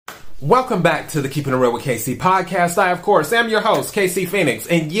Welcome back to the Keeping It Real with KC podcast. I, of course, am your host, KC Phoenix.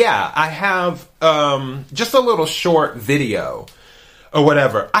 And yeah, I have just a little short video or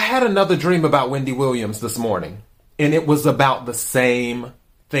whatever. I had another dream about Wendy Williams this morning, and it was about the same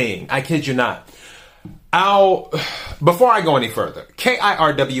thing. I kid you not. Before I go any further,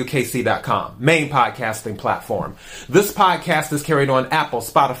 KIRWKC.com, main podcasting platform. This podcast is carried on Apple,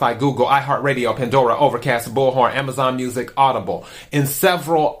 Spotify, Google, iHeartRadio, Pandora, Overcast, Bullhorn, Amazon Music, Audible, and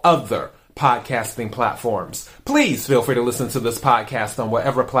several other podcasting platforms. Please feel free to listen to this podcast on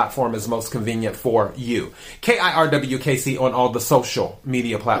whatever platform is most convenient for you. KIRWKC on all the social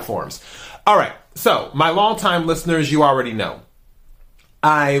media platforms. All right, so my longtime listeners, you already know.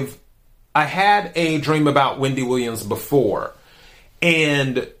 I had a dream about Wendy Williams before,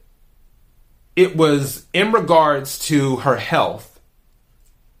 and it was in regards to her health.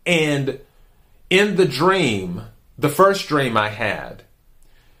 And in the dream, the first dream I had,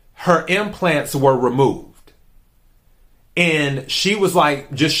 her implants were removed. And she was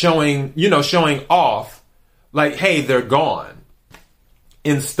like just showing off, like, hey, they're gone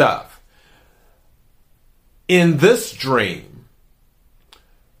and stuff. In this dream,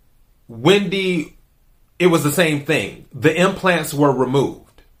 Wendy, it was the same thing. The implants were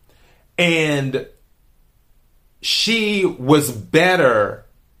removed. And she was better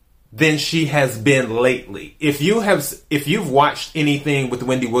than she has been lately. If you've watched anything with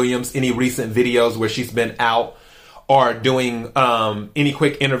Wendy Williams, any recent videos where she's been out or doing any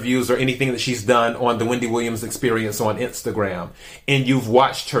quick interviews or anything that she's done on the Wendy Williams Experience on Instagram, and you've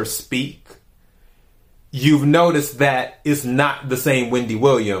watched her speak, you've noticed that it's not the same Wendy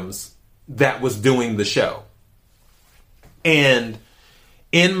Williams that was doing the show. And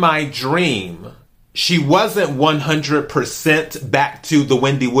in my dream, she wasn't 100% back to the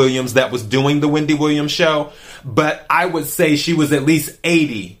Wendy Williams that was doing the Wendy Williams show, but I would say she was at least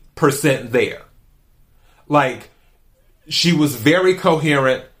 80% there. Like, she was very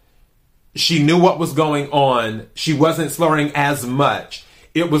coherent. She knew what was going on. She wasn't slurring as much.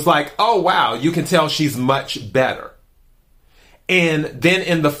 It was like, oh wow, you can tell she's much better. And then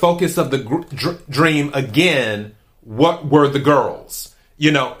in the focus of the dream again, what were the girls?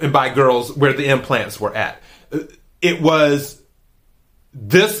 And by girls, where the implants were at. This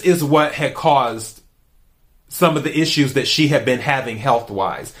is what had caused some of the issues that she had been having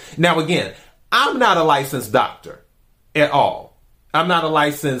health-wise. Now again, I'm not a licensed doctor at all. I'm not a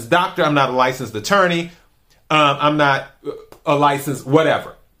licensed doctor. I'm not a licensed attorney. I'm not a licensed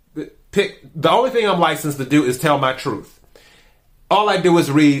whatever. The only thing I'm licensed to do is tell my truth. All I do is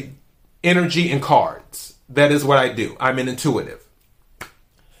read energy and cards. That is what I do. I'm an intuitive.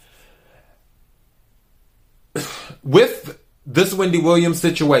 With this Wendy Williams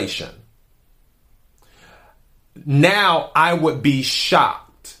situation, now I would be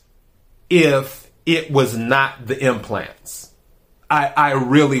shocked if it was not the implants. I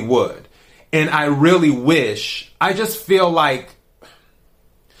really would. And I really wish, I just feel like,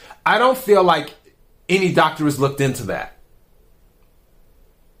 I don't feel like any doctor has looked into that.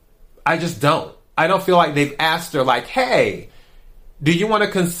 I just don't. I don't feel like they've asked her, like, hey, do you want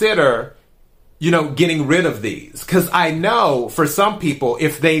to consider, getting rid of these? Because I know for some people,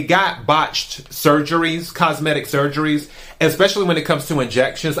 if they got botched surgeries, cosmetic surgeries, especially when it comes to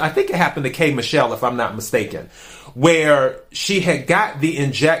injections, I think it happened to K. Michelle, if I'm not mistaken, where she had got the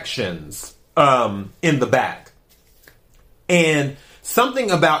injections in the back. And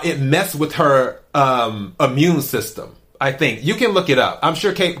something about it messed with her immune system. I think you can look it up. I'm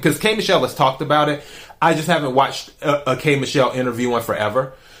sure because K. Michelle has talked about it. I just haven't watched a K. Michelle interview in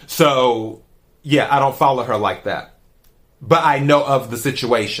forever. So yeah, I don't follow her like that, but I know of the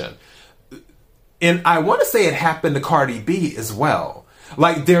situation. And I want to say it happened to Cardi B as well.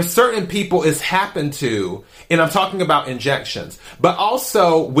 Like, there's certain people it's happened to, and I'm talking about injections, but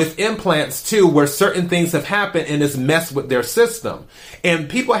also with implants too, where certain things have happened and it's messed with their system. And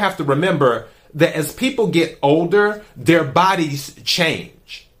people have to remember that as people get older, their bodies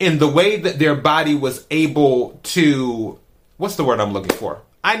change. In the way that their body was able to, what's the word I'm looking for?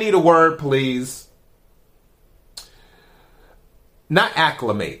 I need a word, please. Not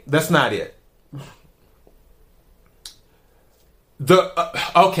acclimate. That's not it.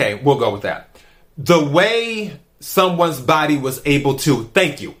 Okay, we'll go with that. The way someone's body was able to,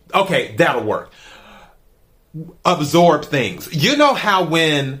 thank you. Okay, that'll work. Absorb things. You know how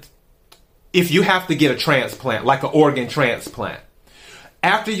if you have to get a transplant, like an organ transplant,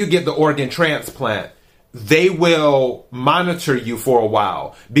 after you get the organ transplant, they will monitor you for a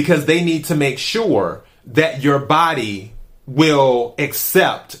while because they need to make sure that your body will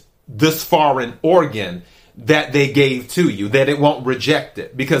accept this foreign organ that they gave to you, that it won't reject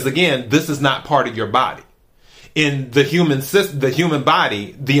it. Because again, this is not part of your body. In the human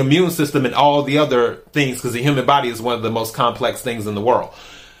body, the immune system and all the other things, because the human body is one of the most complex things in the world.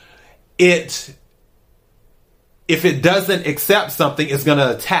 If it doesn't accept something, it's going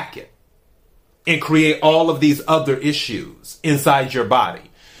to attack it and create all of these other issues inside your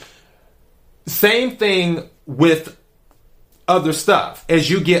body. Same thing with other stuff. As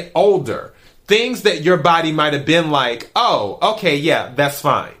you get older, things that your body might have been like, oh, okay, yeah, that's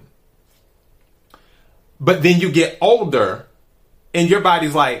fine. But then you get older and your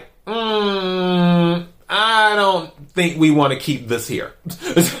body's like, I don't think we want to keep this here.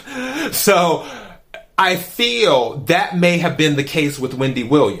 So I feel that may have been the case with Wendy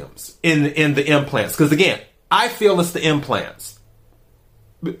Williams in the implants. Because again, I feel it's the implants.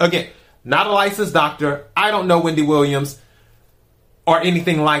 Again, not a licensed doctor. I don't know Wendy Williams or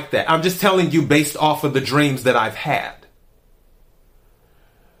anything like that. I'm just telling you based off of the dreams that I've had.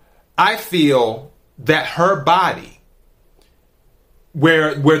 I feel that her body,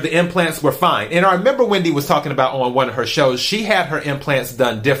 where the implants were fine. And I remember Wendy was talking about on one of her shows, she had her implants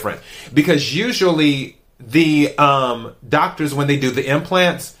done different. Because usually the doctors, when they do the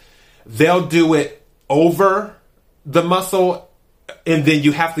implants, they'll do it over the muscle and then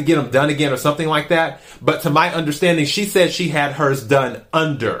you have to get them done again or something like that. But to my understanding, she said she had hers done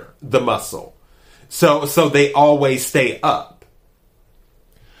under the muscle. So they always stay up.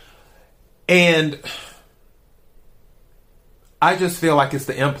 And I just feel like it's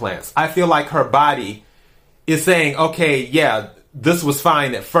the implants. I feel like her body is saying, okay, yeah, this was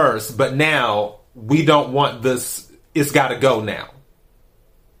fine at first, but now we don't want this. It's got to go now.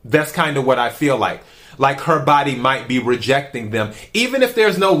 That's kind of what I feel like. Like her body might be rejecting them. Even if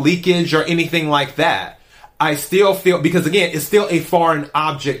there's no leakage or anything like that, I still feel, because again, it's still a foreign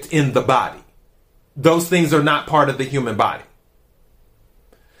object in the body. Those things are not part of the human body.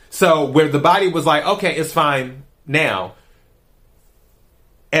 So where the body was like, okay, it's fine now,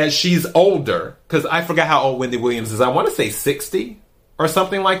 as she's older, because I forgot how old Wendy Williams is. I want to say 60 or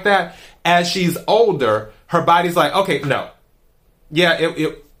something like that. As she's older, her body's like, okay, no. Yeah,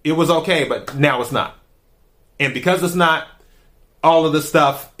 it was okay, but now it's not. And because it's not, all of the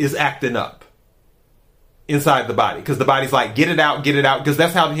stuff is acting up inside the body. Because the body's like, get it out, because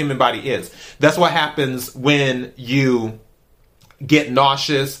that's how the human body is. That's what happens when you get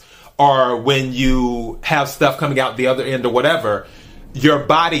nauseous or when you have stuff coming out the other end or whatever. Your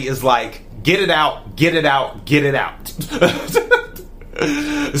body is like, get it out, get it out, get it out.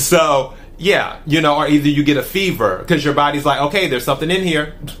 So, yeah, or either you get a fever because your body's like, okay, there's something in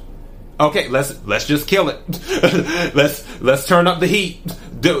here. Okay, let's just kill it. let's turn up the heat.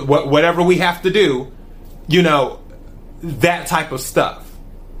 Do whatever we have to do. That type of stuff.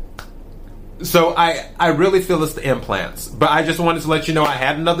 So I really feel it's the implants. But I just wanted to let you know I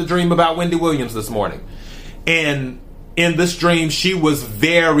had another dream about Wendy Williams this morning. And in this dream, she was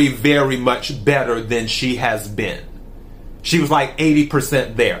very, very much better than she has been. She was like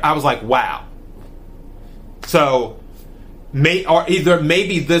 80% there. I was like, wow. So,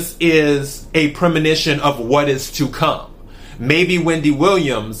 maybe this is a premonition of what is to come. Maybe Wendy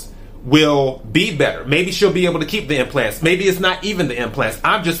Williams will be better. Maybe she'll be able to keep the implants. Maybe it's not even the implants.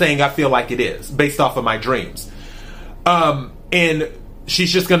 I'm just saying I feel like it is based off of my dreams. And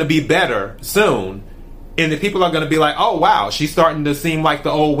she's just going to be better soon. And the people are going to be like, oh, wow, she's starting to seem like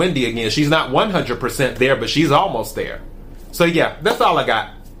the old Wendy again. She's not 100% there, but she's almost there. So, yeah, that's all I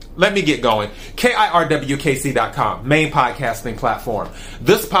got. Let me get going. KIRWKC.com, main podcasting platform.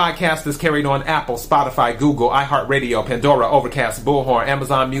 This podcast is carried on Apple, Spotify, Google, iHeartRadio, Pandora, Overcast, Bullhorn,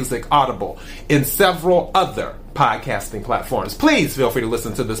 Amazon Music, Audible, and several other podcasting platforms. Please feel free to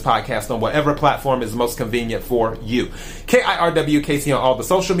listen to this podcast on whatever platform is most convenient for you. KIRWKC on all the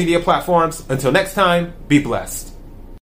social media platforms. Until next time, be blessed.